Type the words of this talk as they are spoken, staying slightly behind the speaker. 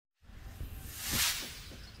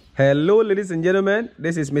Hello ladies and gentlemen,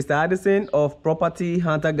 this is Mr. Addison of Property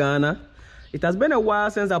Hunter Ghana. It has been a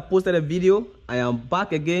while since I posted a video. I am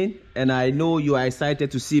back again and I know you are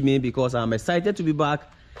excited to see me because I'm excited to be back.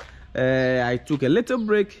 I took a little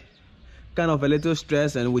break, kind of a little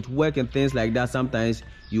stress, and with work and things like that sometimes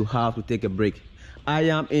you have to take a break. I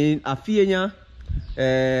am in Afianya,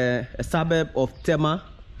 a suburb of Tema,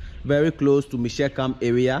 very close to Michekam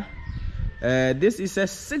area. This is a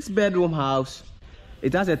 6-bedroom house.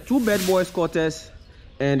 It has a 2-bed boys quarters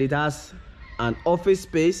and it has an office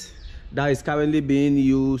space that is currently being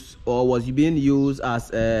used or was being used as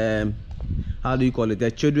how do you call it, a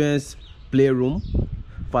children's playroom.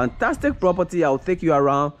 Fantastic property. I'll take you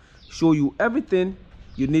around, show you everything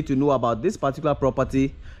you need to know about this particular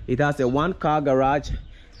property. It has a 1-car garage.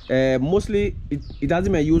 Mostly it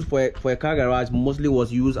hasn't been used for a car garage, mostly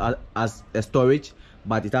was used as a storage,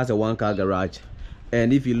 but it has a 1-car garage.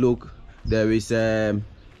 And if you look, there is a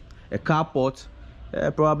carport,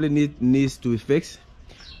 probably needs to be fixed.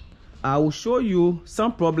 I will show you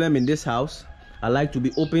some problem in this house. I like to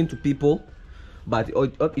be open to people, but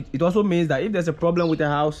it also means that if there's a problem with the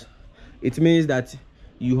house, it means that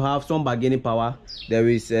you have some bargaining power. There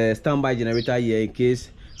is a standby generator here in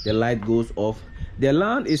case the light goes off. The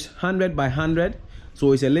land is 100 by 100,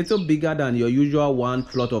 so it's a little bigger than your usual one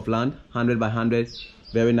plot of land. 100 by 100,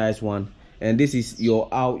 very nice one. And this is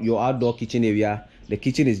your outdoor kitchen area. The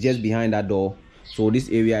kitchen is just behind that door, so this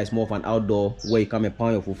area is more of an outdoor where you come and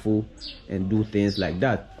pound your fufu and do things like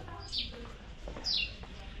that.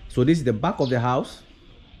 So this is the back of the house.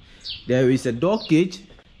 There is a dog cage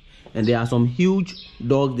and there are some huge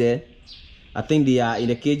dogs there. I think they are in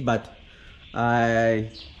a cage, but I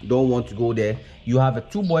don't want to go there. You have a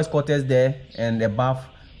 2 boys quarters there and a bath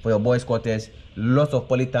for your boys quarters. Lots of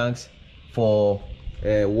poly tanks for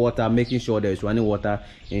water, making sure there is running water,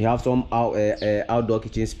 and you have some outdoor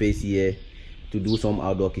kitchen space here to do some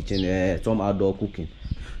outdoor kitchen, some outdoor cooking.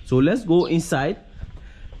 So let's go inside.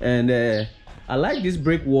 And I like this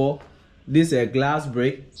brick wall. This glass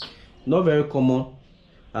brick, not very common.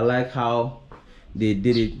 I like how they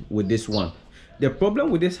did it with this one. The problem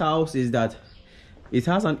with this house is that it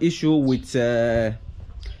has an issue with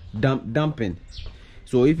damping.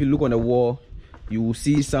 So if you look on the wall, you will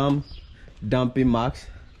see some damping marks.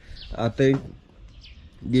 I think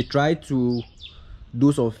they tried to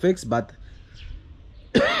do some fix, but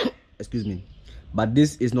excuse me, but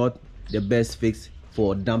this is not the best fix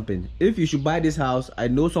for damping. If you should buy this house, I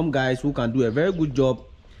know some guys who can do a very good job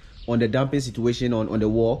on the damping situation on the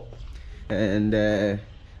wall, and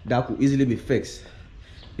that could easily be fixed.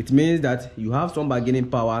 It means that you have some bargaining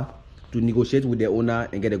power to negotiate with the owner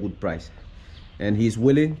and get a good price, and he's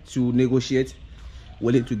willing to negotiate,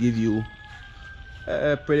 willing to give you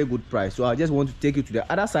a pretty good price. So I just want to take you to the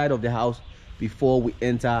other side of the house before we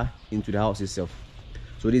enter into the house itself.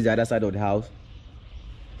 So this is the other side of the house,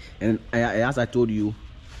 and as I told you,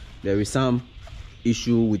 there is some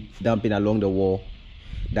issue with damping along the wall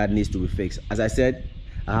that needs to be fixed. As I said,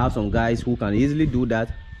 I have some guys who can easily do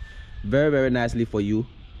that very nicely for you.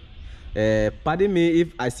 Pardon me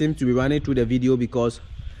if I seem to be running through the video because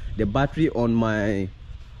the battery on my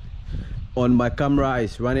camera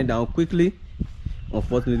is running down quickly.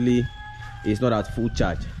 Unfortunately, it's not at full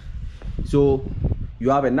charge. So you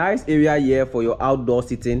have a nice area here for your outdoor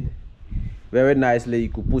sitting. Very nicely, you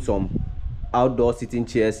could put some outdoor sitting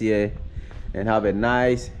chairs here and have a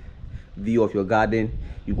nice view of your garden.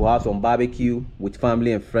 You could have some barbecue with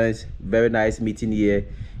family and friends. Very nice meeting here.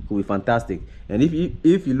 It could be fantastic. And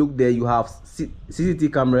if you look there, you have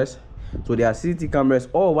CCTV cameras. So there are CCTV cameras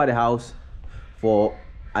all over the house for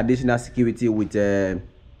additional security with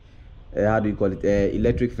how do you call it,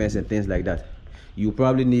 electric fence and things like that. You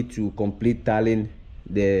probably need to complete tiling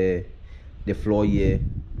the floor here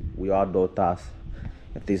with your outdoor tiles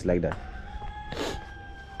and things like that.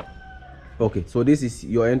 Okay, so this is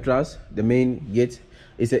your entrance, the main gate.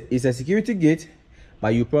 It's a security gate,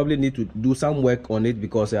 but you probably need to do some work on it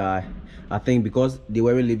because I think because they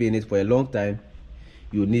weren't living in it for a long time,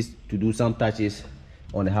 you need to do some touches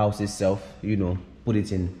on the house itself, you know, put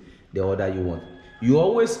it in the order you want. You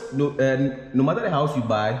always know, no matter the house you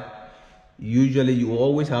buy, usually you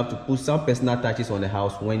always have to put some personal touches on the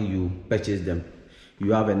house when you purchase them.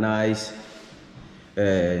 You have a nice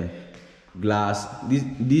glass.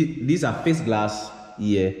 These are fixed glass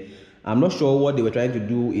here. I'm not sure what they were trying to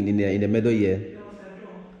do in the middle here.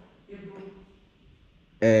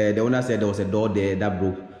 The owner said there was a door there that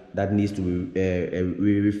broke, that needs to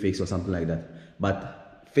be refixed or something like that.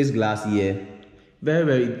 But fixed glass here,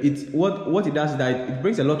 it's what it does is that it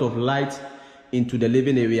brings a lot of light into the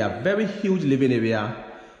living area. Very huge living area,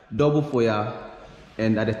 double foyer,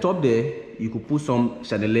 And at the top there, you could put some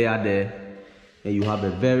chandelier there, and you have a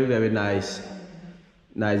very, very nice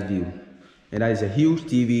view. And that is a huge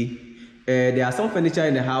TV. There are some furniture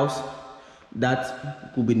in the house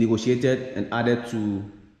that could be negotiated and added to.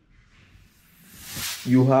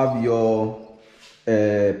 You have your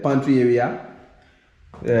pantry area.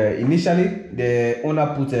 Initially, the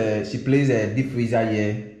owner she placed a deep freezer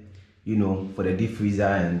here, you know, for the deep freezer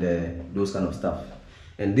and those kind of stuff.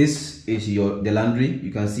 And this is the laundry.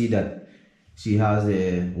 You can see that she has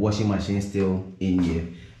a washing machine still in here,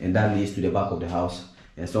 and that leads to the back of the house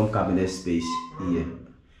and some cabinet space here.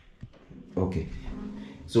 Okay,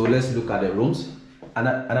 so let's look at the rooms.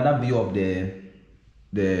 Another view of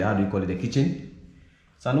the how do you call it, the kitchen.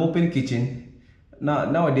 It's an open kitchen.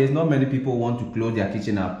 Nowadays, not many people want to close their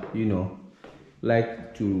kitchen up, you know,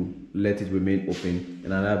 like to let it remain open.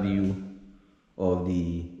 And another view of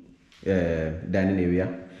the dining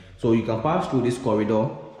area. So you can pass through this corridor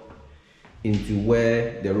into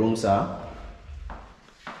where the rooms are,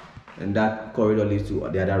 and that corridor leads to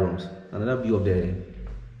the other rooms. Another view of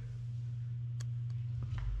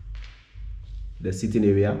the sitting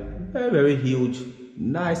area. Very, very huge,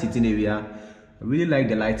 nice sitting area. I really like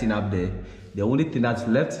the lighting up there. The only thing that's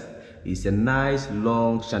left is a nice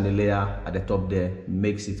long chandelier at the top there,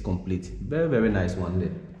 makes it complete. Very, very nice one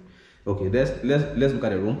there. Okay, let's look at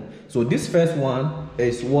the room. So this first one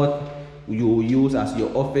is what you use as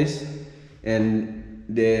your office, and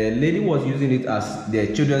the lady was using it as the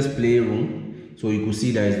children's playroom. So you could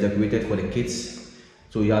see that it's decorated for the kids.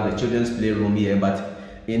 So you have the children's playroom here, but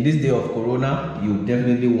in this day of Corona, you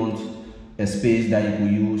definitely want a space that you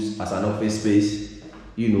could use as an office space.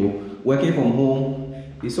 You know, working from home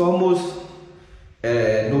is almost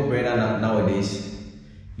no-brainer nowadays.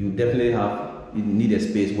 You definitely need a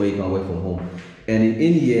space where you can work from home. And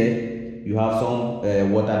in here, you have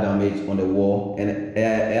some water damage on the wall, and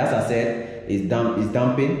as I said, it's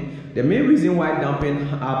damping. The main reason why damping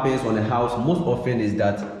happens on the house most often is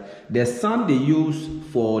that the sand they use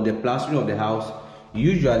for the plastering of the house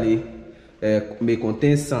usually may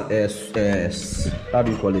contain salt.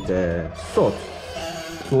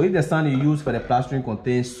 So if the sand you use for the plastering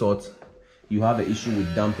contains salt, you have an issue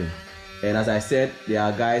with damping. And as I said, there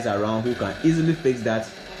are guys around who can easily fix that.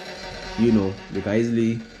 You know, they can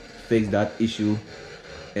easily fix that issue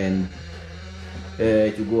and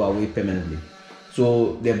to go away permanently.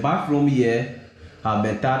 So the bathroom here have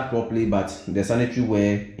been tapped properly, but the sanitary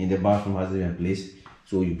ware in the bathroom hasn't been placed.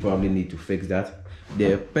 So you probably need to fix that.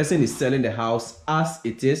 The person is selling the house as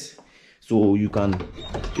it is. So you can,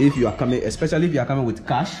 if you are coming, especially if you are coming with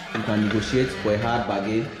cash, you can negotiate for a hard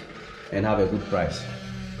bargain and have a good price.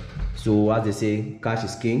 So as they say, cash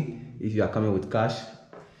is king. If you are coming with cash,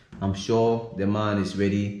 I'm sure the man is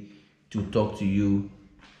ready to talk to you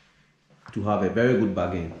to have a very good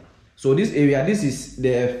bargain. So this area, this is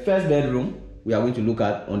the first bedroom we are going to look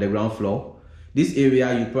at on the ground floor. This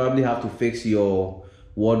area, you probably have to fix your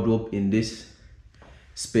wardrobe in this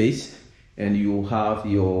space, and you have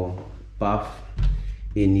your bath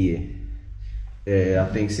in here. I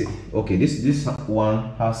think okay, this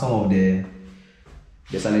one has some of the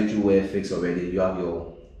sanitary ware fixed already. You have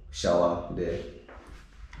your shower there,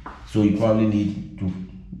 so you probably need to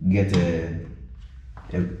get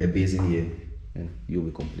a basin here and you'll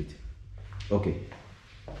be complete. Okay,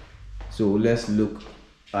 so let's look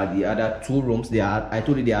at the other two rooms. I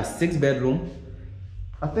told you there are 6 bedrooms.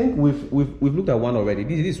 I think we've looked at one already.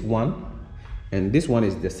 This is one, and this one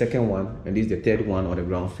is the second one, and this is the third one on the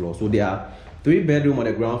ground floor. So there are 3 bedrooms on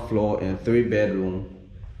the ground floor and 3 bedrooms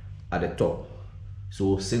at the top.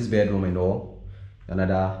 So 6 bedrooms in all.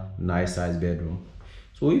 Another nice size bedroom.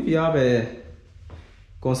 So if you have a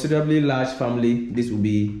considerably large family, this will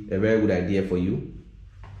be a very good idea for you.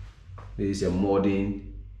 This is a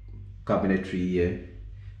modern cabinetry here.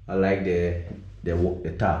 I like the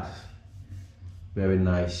tiles. Very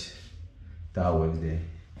nice tile works there.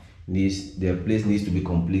 The place needs to be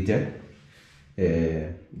completed.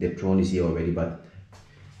 The throne is here already, but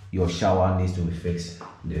your shower needs to be fixed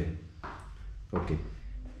there. Okay,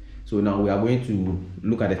 so now we are going to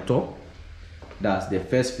look at the top. That's the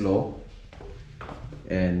first floor,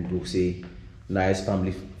 and we'll see nice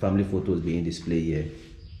family photos being displayed here.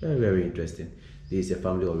 Very, very interesting. This is a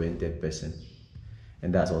family oriented person,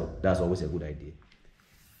 and that's always a good idea.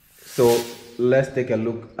 So let's take a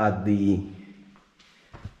look at the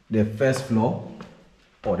first floor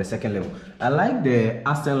or the second level. I like the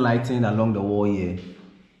accent lighting along the wall here.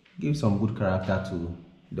 Give some good character to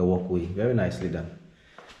the walkway. Very nicely done.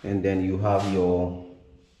 And then you have your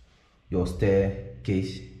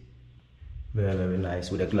staircase. Very, very nice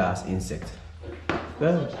with a glass insect.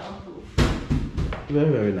 Well,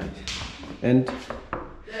 Very nice. And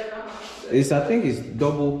I think it's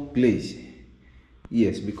double glazed.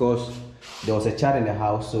 Yes, because there was a child in the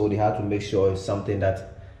house, so they had to make sure it's something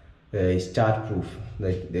that is child proof.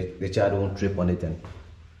 Like the child won't trip on it and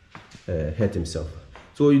hurt himself.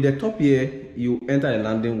 So in the top here, you enter a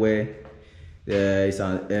landing where there is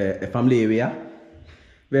a family area,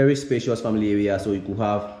 very spacious family area. So you could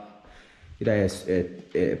have either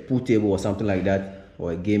a pool table or something like that,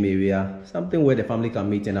 or a game area, something where the family can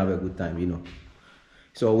meet and have a good time. You know,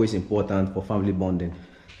 it's always important for family bonding.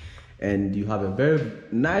 And you have a very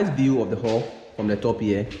nice view of the hall from the top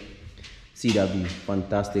here. See that view,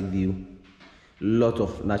 fantastic view. Lot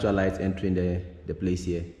of natural light entering the place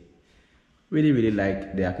here. Really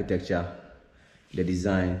like the architecture, the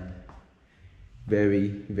design.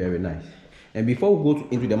 Very nice. And before we go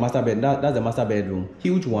into the master bed, that's the master bedroom,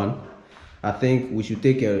 huge one. I think we should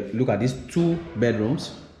take a look at these 2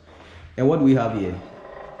 bedrooms. And what do we have here?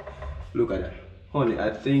 Look at that. Honey, I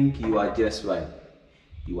think you are just right.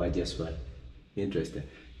 You are just right. Interesting.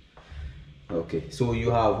 Okay, so you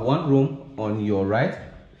have one room on your right.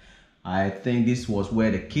 I think this was where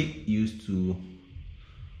the kid used to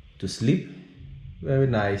sleep. Very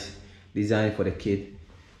nice design for the kid.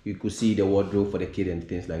 You could see the wardrobe for the kid and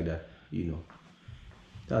things like that. You know,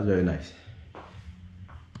 that's very nice.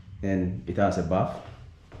 And it has a bath.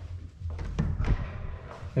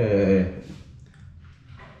 The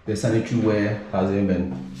sanitary ware hasn't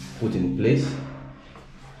been put in place,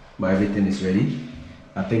 but everything is ready.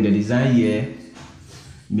 I think the design here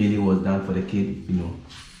mainly was done for the kid, you know.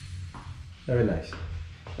 Very nice.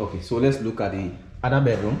 Okay, so let's look at the other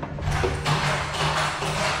bedroom.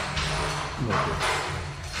 Okay.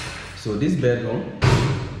 So this bedroom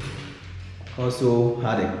also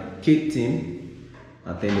had a kid theme.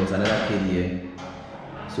 I think there was another kid here.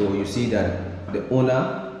 So you see that the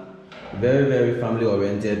owner, very family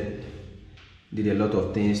oriented, did a lot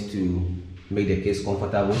of things to make the kids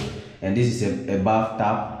comfortable. And this is a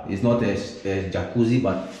bathtub. It's not a jacuzzi,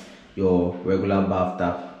 but your regular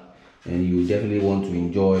bathtub. And you definitely want to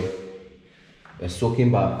enjoy a soaking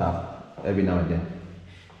bathtub every now and then.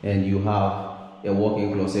 And you have a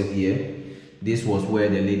walk-in closet here. This was where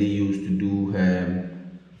the lady used to do her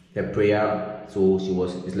prayer. So it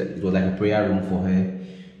was like a prayer room for her.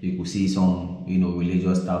 You could see some, you know,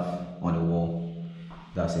 religious stuff on the wall.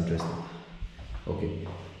 That's interesting. Okay,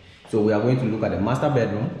 so we are going to look at the master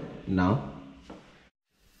bedroom now.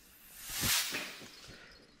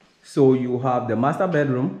 So you have the master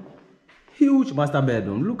bedroom, huge master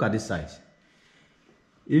bedroom. Look at this size.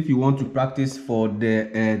 If you want to practice for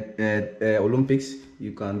the Olympics,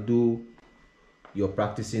 you can do your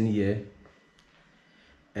practicing here,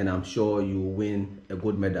 and I'm sure you win a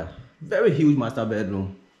good medal. Very huge master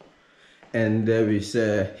bedroom. And there is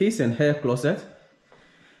his and her closet.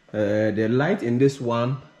 The light in this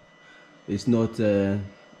one is not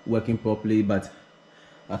working properly, but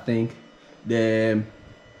I think the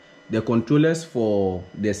controllers for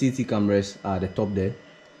the CT cameras are at the top there.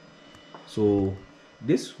 So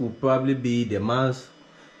this will probably be the man's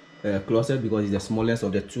closet because it's the smallest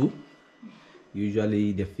of the 2.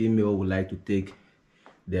 Usually the female would like to take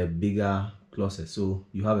the bigger closet, so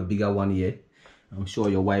you have a bigger one here. I'm sure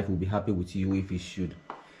your wife will be happy with you if you should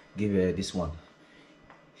give her this one.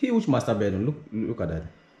 Huge master bedroom. Look at that.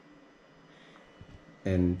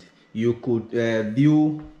 And you could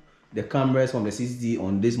view the cameras from the CCTV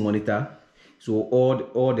on this monitor. So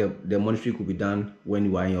all the monitoring could be done when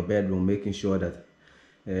you are in your bedroom, making sure that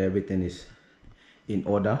everything is in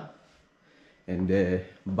order. And the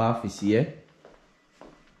bath is here.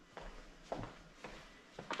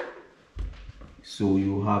 So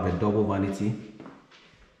you have a double vanity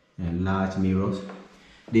and large mirrors.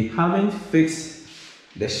 They haven't fixed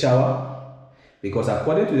the shower because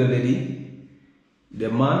according to the lady,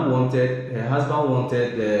 her husband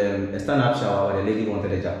wanted a stand-up shower, but the lady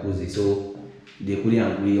wanted a jacuzzi. So they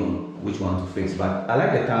couldn't agree on which one to fix. But I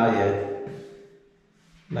like the tile here,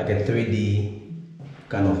 like a 3D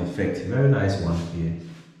kind of effect. Very nice one here.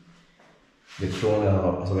 The throne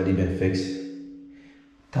has already been fixed.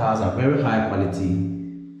 Tiles are very high quality,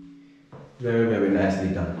 very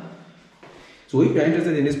nicely done. So if you're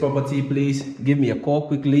interested in this property, please give me a call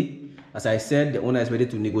quickly. As I said, the owner is ready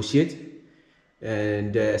to negotiate,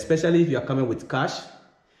 and especially if you are coming with cash,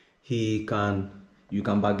 you can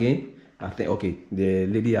bargain. I think, okay, the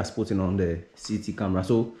lady has put in on the CT camera,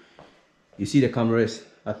 so you see the cameras.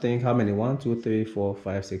 I think how many? 1, 2, 3, 4,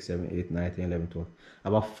 5, 6, 7, 8, 9, 10, 11, 12.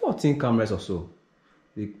 About 14 cameras or so.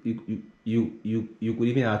 You could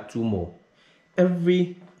even add 2 more.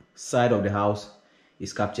 Every side of the house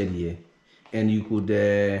is captured here, and you could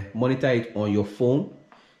monitor it on your phone.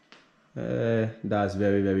 That's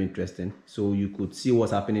very, very interesting. So you could see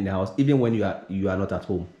what's happening in the house even when you are not at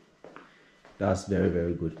home. That's very,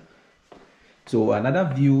 very good. So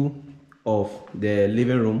another view of the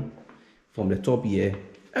living room from the top here.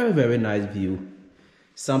 A very nice view.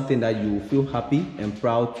 Something that you feel happy and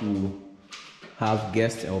proud to have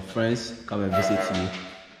guests or friends come and visit you.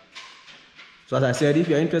 So as I said, if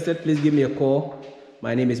you're interested, please give me a call.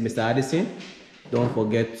 My name is Mr. Addison. Don't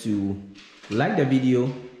forget to like the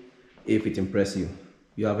video if it impressed you.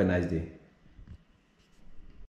 You have a nice day.